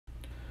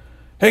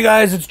Hey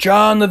guys, it's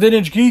John the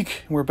Vintage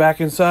Geek. We're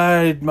back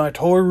inside my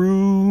toy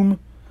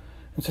room.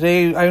 And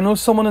today, I know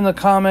someone in the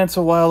comments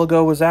a while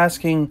ago was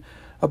asking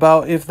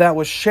about if that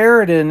was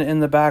Sheridan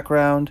in the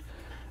background.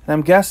 And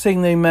I'm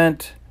guessing they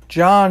meant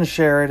John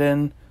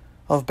Sheridan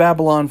of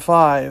Babylon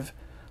 5.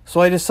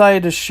 So I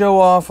decided to show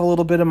off a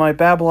little bit of my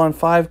Babylon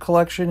 5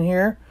 collection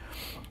here.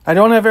 I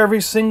don't have every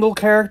single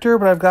character,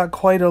 but I've got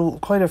quite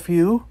a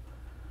few.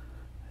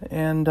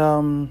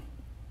 And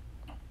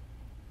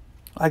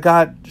I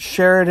got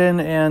Sheridan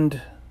and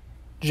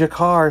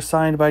Jakar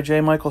signed by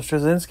J. Michael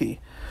Straczynski.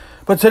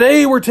 But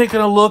today we're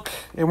taking a look,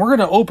 and we're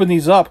going to open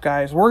these up,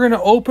 guys. We're going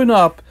to open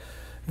up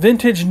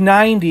vintage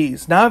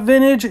 90s, not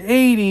vintage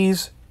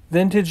 80s,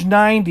 vintage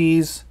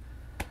 90s.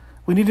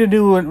 We need a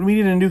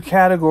new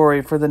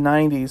category for the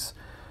 90s.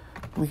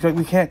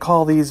 We can't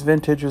call these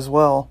vintage as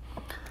well.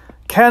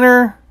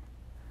 Kenner.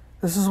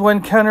 This is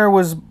when Kenner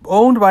was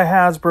owned by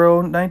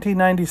Hasbro,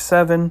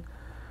 1997.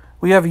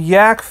 We have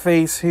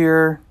Yak-Face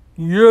here.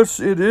 Yes,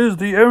 it is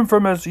the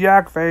infamous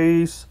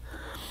Yak-Face.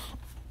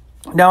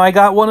 Now, I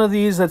got one of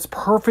these that's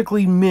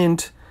perfectly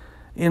mint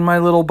in my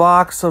little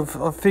box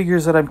of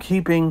figures that I'm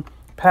keeping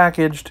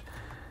packaged.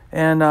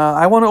 And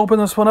I want to open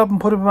this one up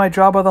and put it in my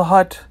Jabba the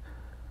Hutt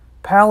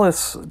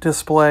Palace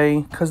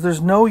display, because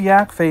there's no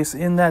Yak-Face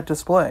in that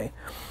display.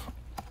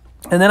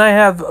 And then I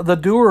have the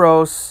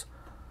Duros.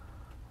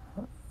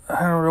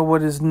 I don't know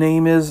what his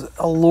name is.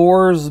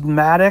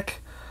 Matic.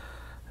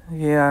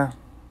 Yeah.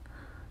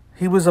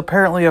 He was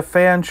apparently a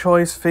fan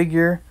choice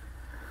figure.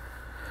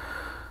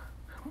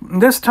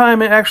 This time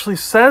it actually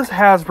says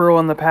Hasbro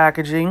on the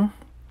packaging.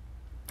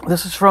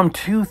 This is from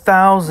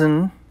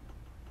 2000.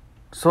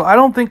 So I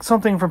don't think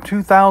something from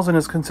 2000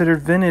 is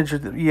considered vintage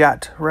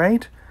yet,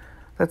 right?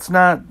 That's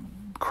not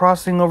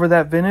crossing over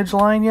that vintage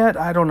line yet?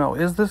 I don't know.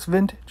 Is this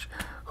vintage?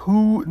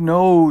 Who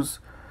knows?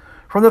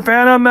 From the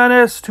Phantom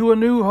Menace to A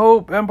New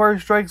Hope, Empire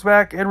Strikes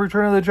Back, and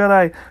Return of the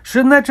Jedi.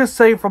 Shouldn't that just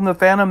say from the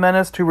Phantom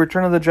Menace to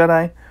Return of the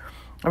Jedi?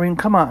 I mean,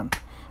 come on.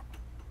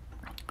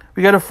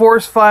 We got a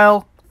Force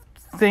File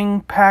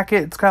thing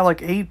packet. It's got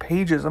like 8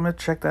 pages. I'm going to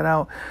check that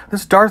out.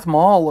 This Darth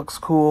Maul looks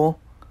cool.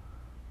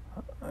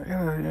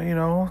 You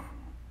know.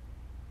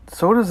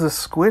 So does the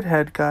Squid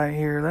Head guy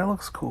here. That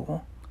looks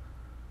cool.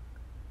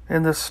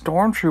 And the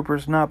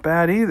Stormtrooper's not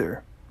bad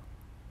either.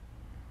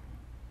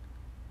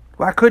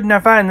 Why couldn't I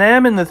find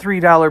them in the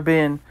 $3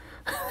 bin?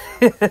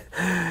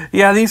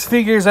 Yeah, these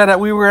figures that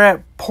we were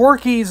at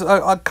Porky's,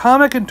 a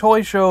comic and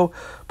toy show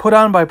put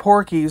on by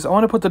Porky's. I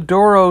want to put the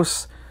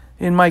Duros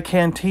in my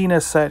Cantina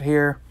set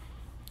here.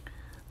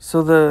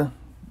 So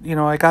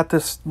I got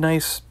this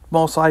nice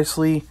Mos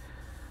Eisley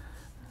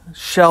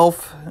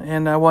shelf,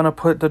 and I want to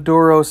put the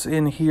Duros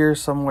in here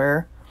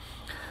somewhere.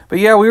 But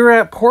yeah, we were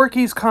at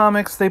Porky's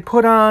Comics. They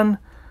put on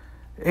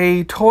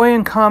a toy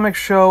and comic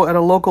show at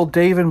a local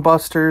Dave &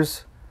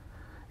 Buster's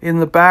in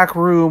the back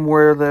room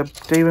where the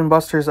Dave &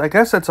 Buster's, I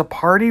guess it's a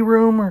party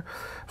room or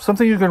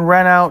something you can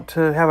rent out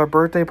to have a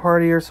birthday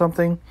party or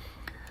something.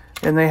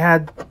 And they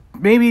had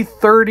maybe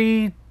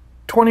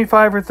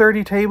 25 or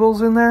 30 tables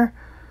in there.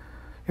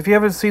 If you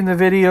haven't seen the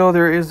video,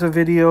 there is a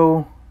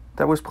video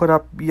that was put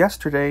up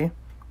yesterday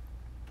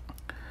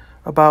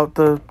about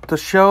the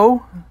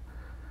show.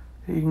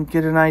 You can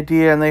get an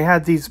idea. And they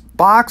had these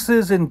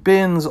boxes and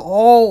bins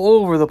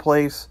all over the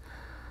place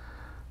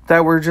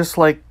that were just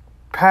like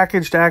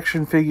packaged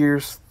action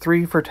figures,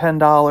 3 for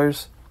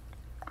 $10.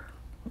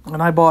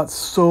 And I bought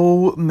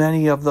so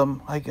many of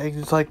them. I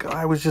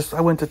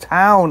went to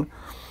town,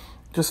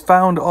 just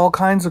found all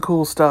kinds of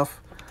cool stuff.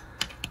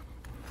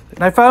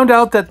 And I found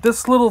out that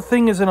this little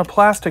thing is in a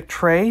plastic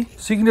tray,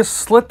 so you can just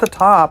slit the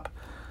top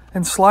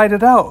and slide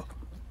it out.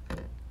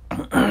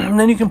 And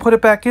then you can put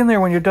it back in there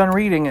when you're done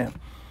reading it.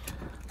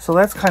 So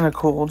that's kind of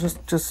cool.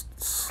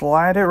 Just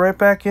slide it right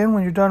back in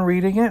when you're done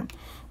reading it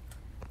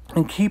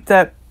and keep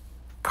that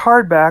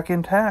card back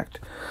intact.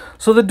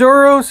 So the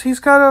Duros, he's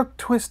got a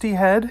twisty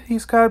head.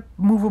 He's got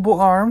movable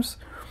arms.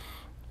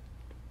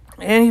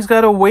 And he's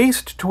got a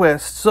waist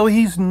twist. So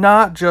he's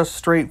not just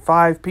straight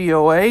 5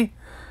 POA.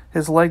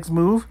 His legs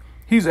move.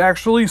 He's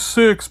actually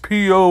 6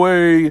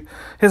 POA.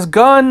 His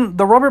gun,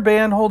 the rubber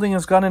band holding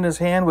his gun in his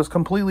hand was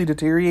completely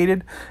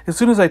deteriorated. As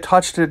soon as I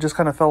touched it, it just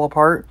kind of fell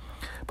apart.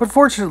 But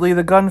fortunately,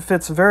 the gun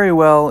fits very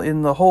well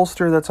in the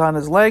holster that's on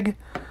his leg.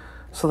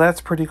 So that's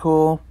pretty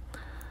cool.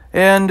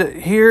 And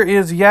here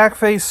is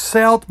Yak-Face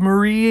Salt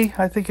Marie,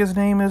 I think his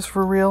name is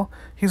for real.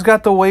 He's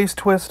got the waist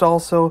twist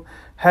also.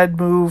 Head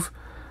move,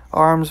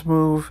 arms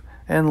move,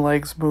 and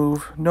legs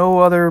move. No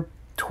other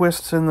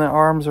twists in the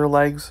arms or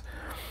legs.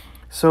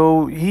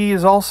 So he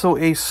is also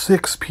a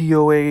 6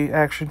 POA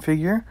action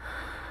figure.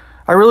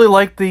 I really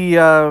like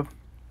the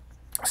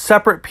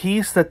separate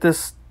piece that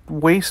this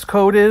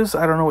waistcoat is.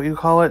 I don't know what you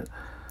call it.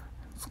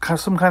 It's kind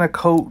of some kind of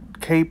coat,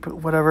 cape,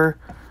 whatever.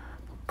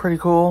 Pretty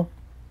cool.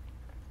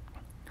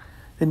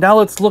 And now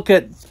let's look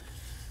at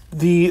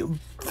the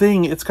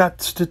thing. It's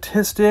got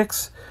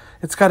statistics.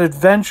 It's got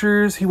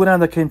adventures. He went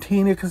on the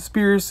Cantina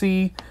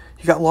conspiracy.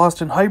 He got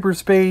lost in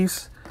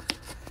hyperspace.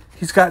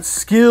 He's got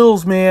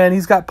skills, man.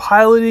 He's got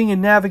piloting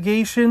and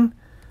navigation.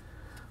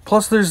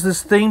 Plus, there's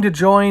this thing to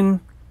join,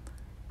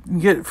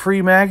 get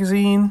free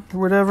magazine or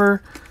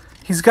whatever.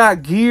 He's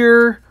got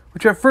gear,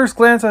 which at first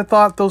glance I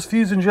thought those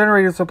fusion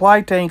generator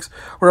supply tanks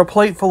were a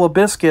plate full of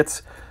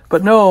biscuits.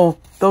 But no,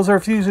 those are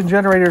fusion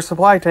generator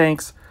supply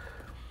tanks.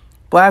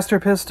 Blaster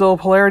pistol,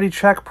 polarity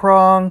check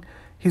prong.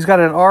 He's got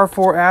an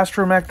R4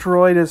 astromech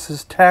droid as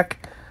his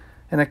tech,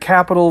 and a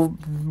capital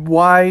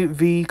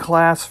YV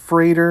class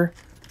freighter.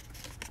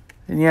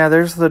 And yeah,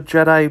 there's the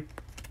Jedi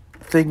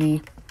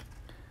thingy.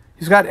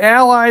 He's got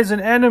allies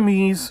and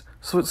enemies,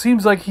 so it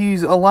seems like he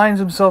aligns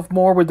himself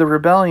more with the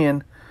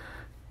rebellion.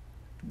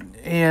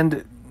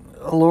 And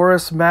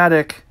Aloris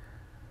Matic,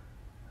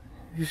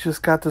 he's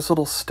just got this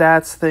little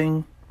stats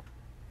thing.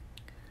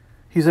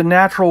 He's a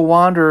natural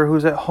wanderer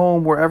who's at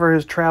home wherever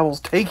his travels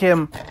take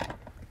him.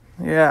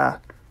 Yeah.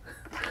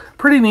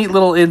 Pretty neat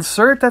little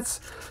insert. That's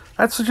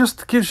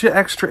just gives you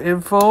extra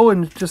info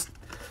and just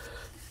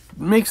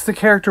makes the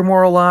character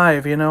more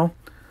alive, you know.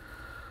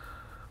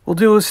 We'll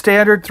do a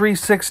standard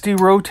 360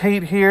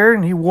 rotate here,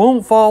 and he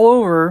won't fall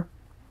over.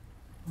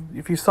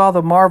 If you saw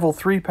the Marvel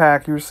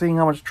 3-pack, you were seeing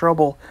how much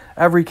trouble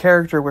every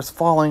character was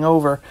falling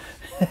over.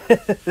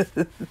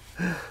 It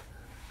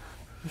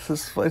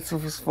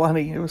was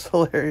funny. It was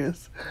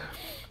hilarious.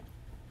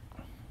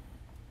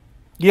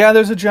 Yeah,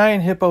 there's a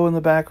giant hippo in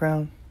the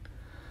background.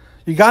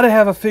 You got to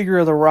have a figure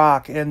of The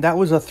Rock, and that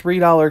was a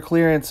 $3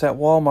 clearance at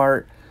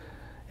Walmart.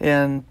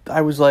 And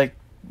I was like,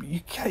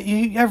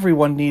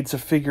 everyone needs a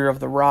figure of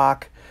The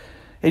Rock.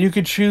 And you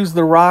could choose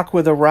The Rock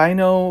with a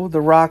rhino,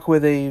 The Rock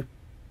with a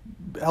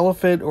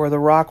elephant, or The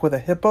Rock with a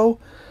hippo.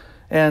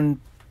 And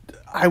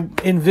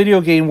in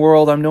video game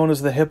world, I'm known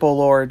as the Hippo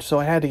Lord, so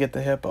I had to get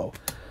the hippo,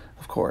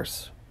 of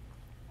course.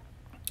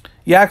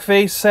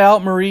 Yak-Face,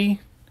 Salt Marie,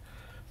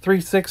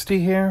 360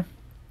 here.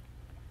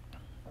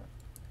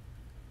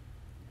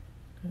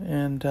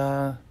 And,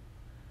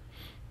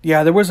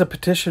 yeah, there was a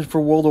petition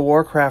for World of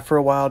Warcraft for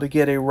a while to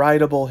get a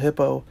rideable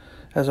hippo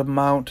as a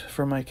mount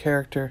for my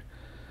character.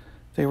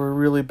 They were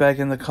really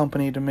begging the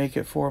company to make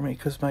it for me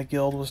because my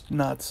guild was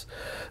nuts.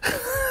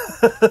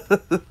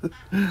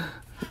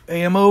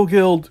 AMO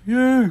guild,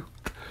 yeah.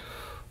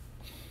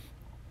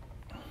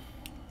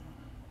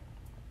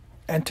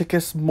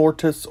 Anticus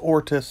Mortis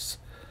Ortis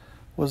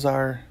was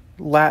our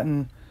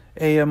Latin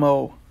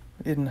AMO.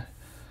 It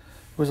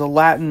was a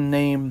Latin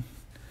name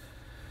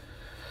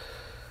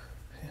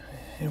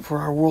for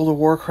our World of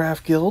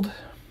Warcraft guild.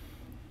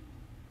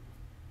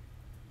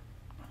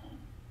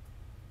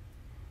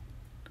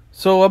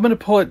 So I'm going to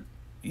put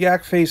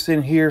Yak-Face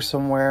in here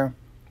somewhere.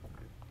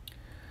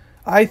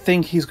 I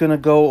think he's going to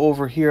go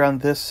over here on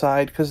this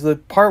side because the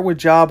part with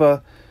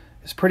Jabba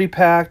is pretty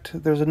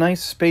packed. There's a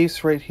nice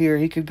space right here.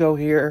 He could go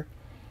here.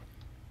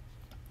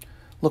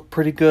 Look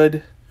pretty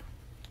good.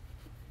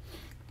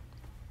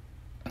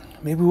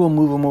 Maybe we'll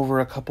move him over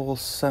a couple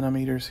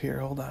centimeters here.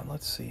 Hold on.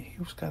 Let's see.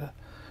 He's got a...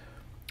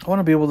 I want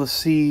to be able to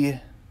see...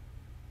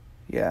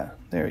 Yeah,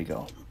 there you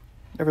go.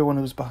 Everyone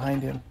who's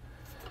behind him.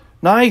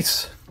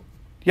 Nice!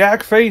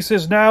 Yak-Face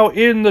is now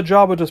in the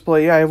Jabba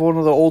display. Yeah, I have one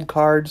of the old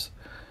cards.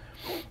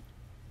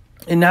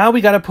 And now we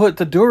got to put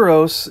the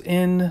Duros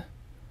in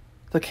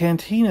the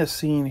Cantina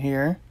scene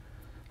here.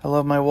 I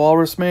love my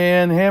Walrus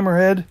Man,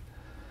 Hammerhead.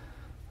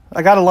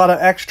 I got a lot of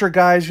extra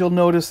guys you'll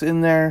notice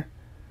in there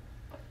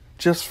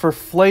just for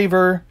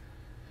flavor.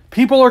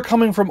 People are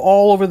coming from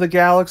all over the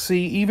galaxy,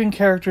 even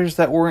characters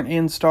that weren't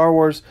in Star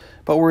Wars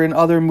but were in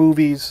other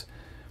movies.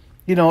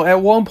 You know,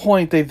 at one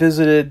point they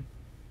visited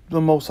the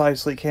Mos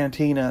Eisley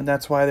Cantina, and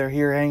that's why they're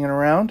here hanging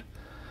around.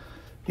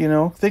 You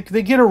know, they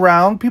get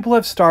around. People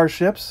have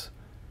starships.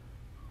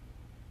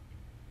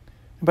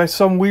 By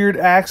some weird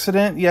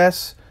accident,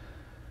 yes,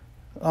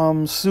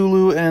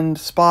 Sulu and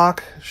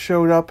Spock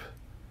showed up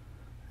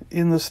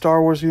in the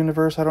Star Wars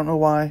universe. I don't know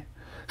why.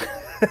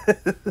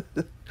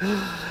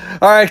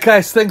 Alright,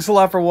 guys, thanks a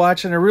lot for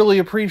watching. I really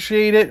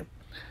appreciate it.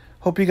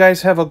 Hope you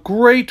guys have a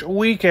great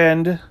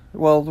weekend.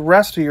 Well, the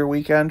rest of your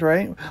weekend,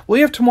 right? We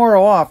have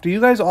tomorrow off. Do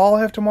you guys all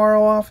have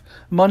tomorrow off?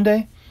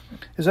 Monday?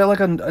 Is that like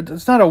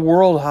it's not a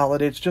world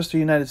holiday, it's just a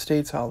United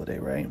States holiday,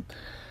 right?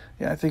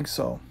 Yeah, I think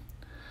so.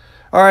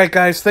 Alright,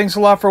 guys, thanks a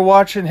lot for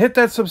watching. Hit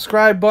that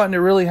subscribe button. It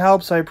really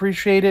helps. I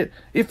appreciate it.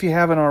 If you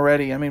haven't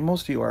already. I mean,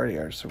 most of you already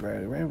are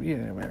subscribed, right?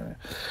 Yeah.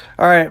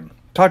 Alright,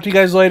 talk to you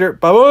guys later.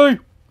 Bye-bye!